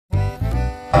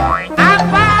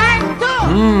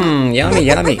Yummy,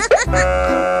 yummy.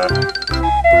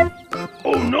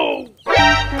 Oh no!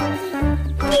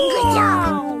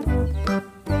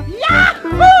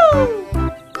 Yahoo!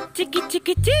 Chiki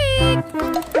chiki chik.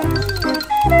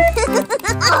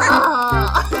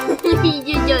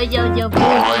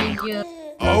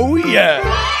 Oh yeah!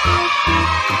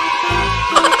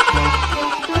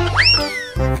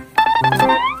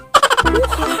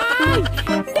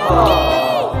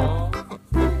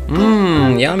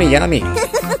 Yummy, yummy.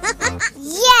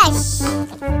 Yes!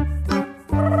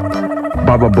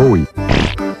 Baba Bowie.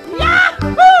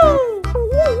 Yahoo!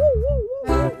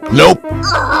 Nope!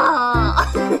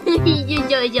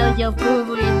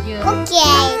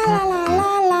 Okay.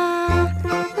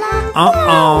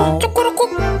 Uh-oh.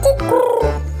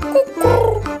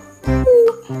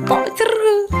 Kok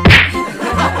seru?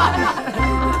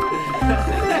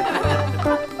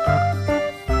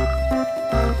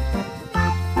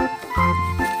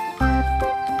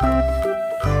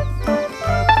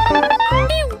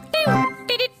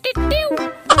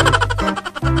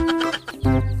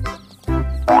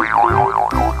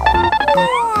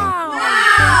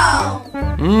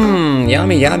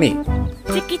 Yummy, yummy.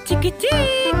 Chiki chiki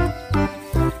chik.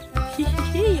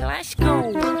 Hihihi, let's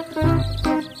go.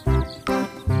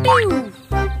 Pew.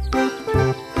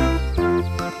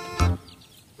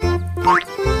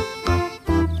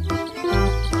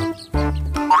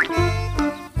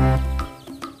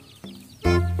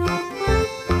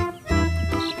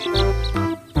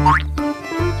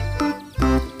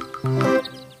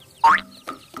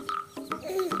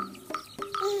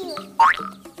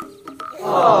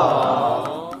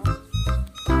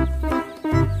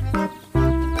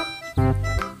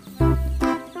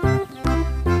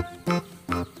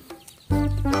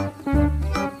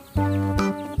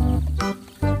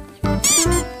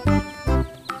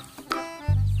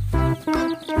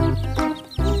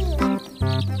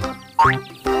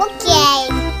 Okay.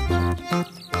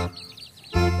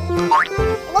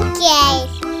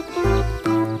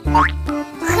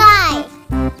 Hi.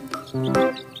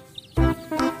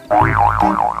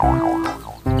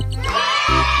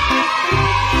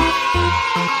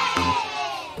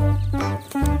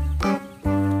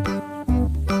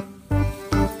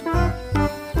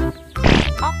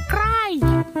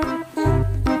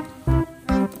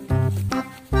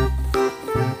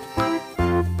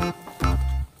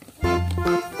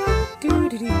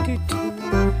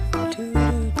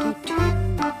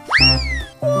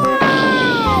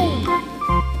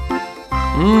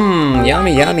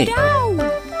 Yummy, yummy. Yahoo!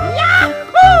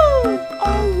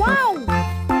 Oh wow!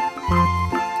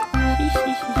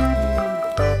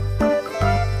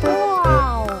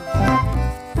 Wow!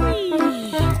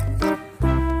 Whee!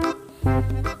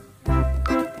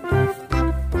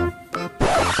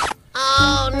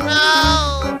 Oh no!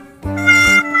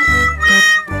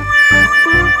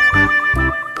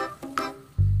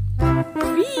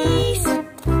 Fish!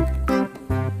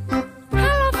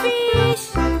 Hello, fish!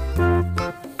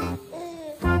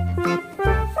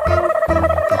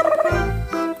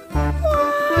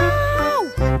 Wow!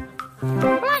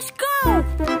 Let's go!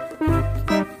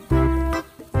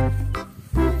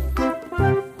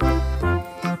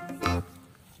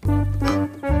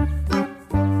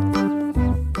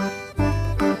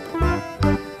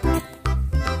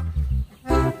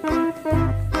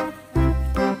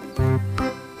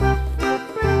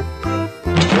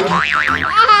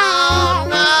 Oh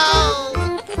no!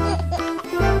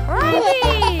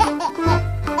 Ready!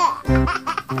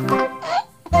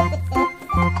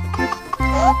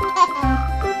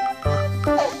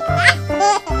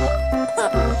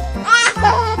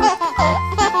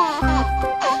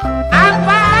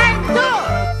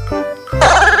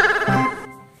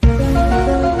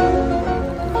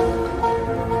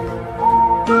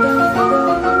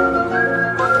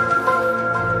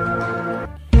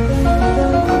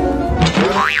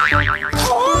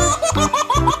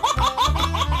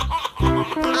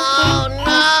 Oh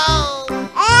no!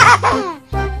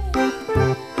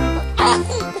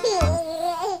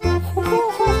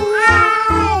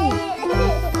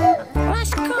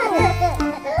 Let's go!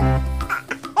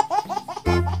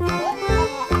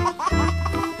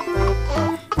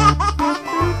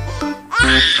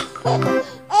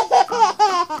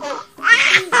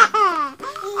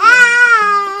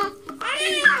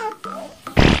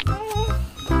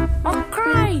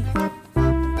 Okay!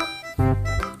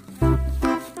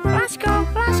 Let's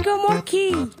go, Morky!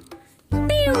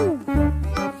 Pew!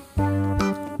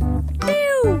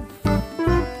 Pew!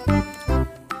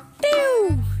 Pew!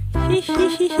 Hee hee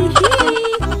hee hee hee!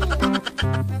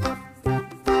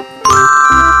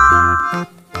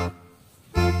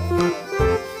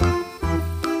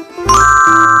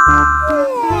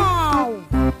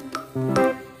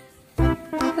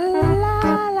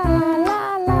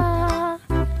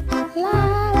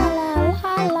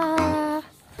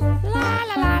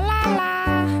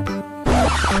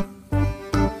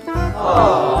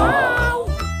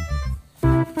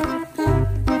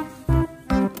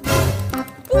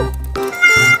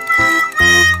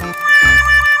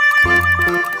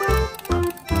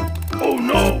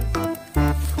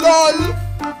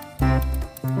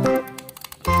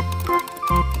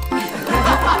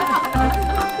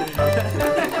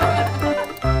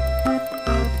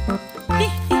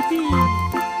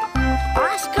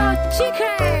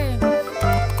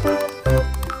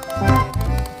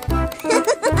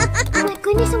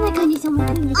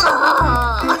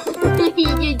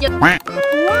 Wow.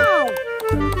 Wow.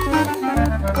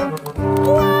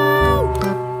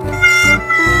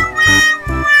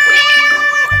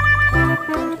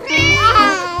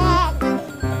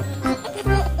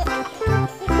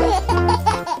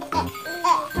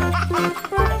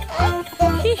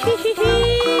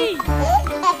 Hihihihi.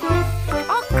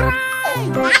 Oh, cry.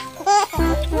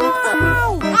 Wow.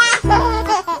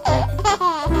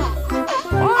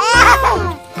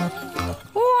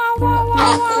 Wow, wow,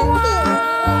 wow, wow,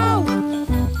 wow.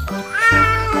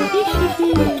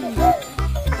 Hihihi.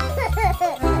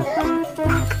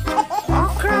 Oh,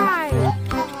 cry.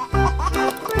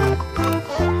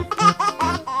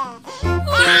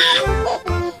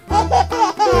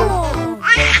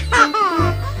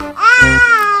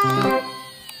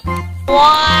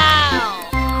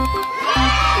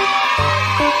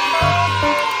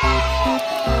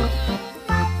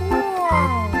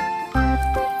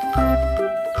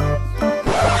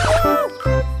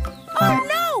 Oh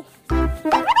no!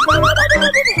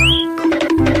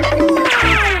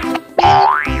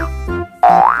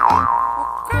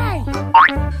 Okay.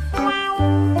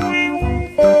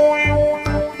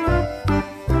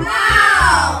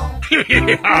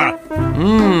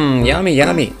 Yummy,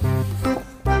 yummy.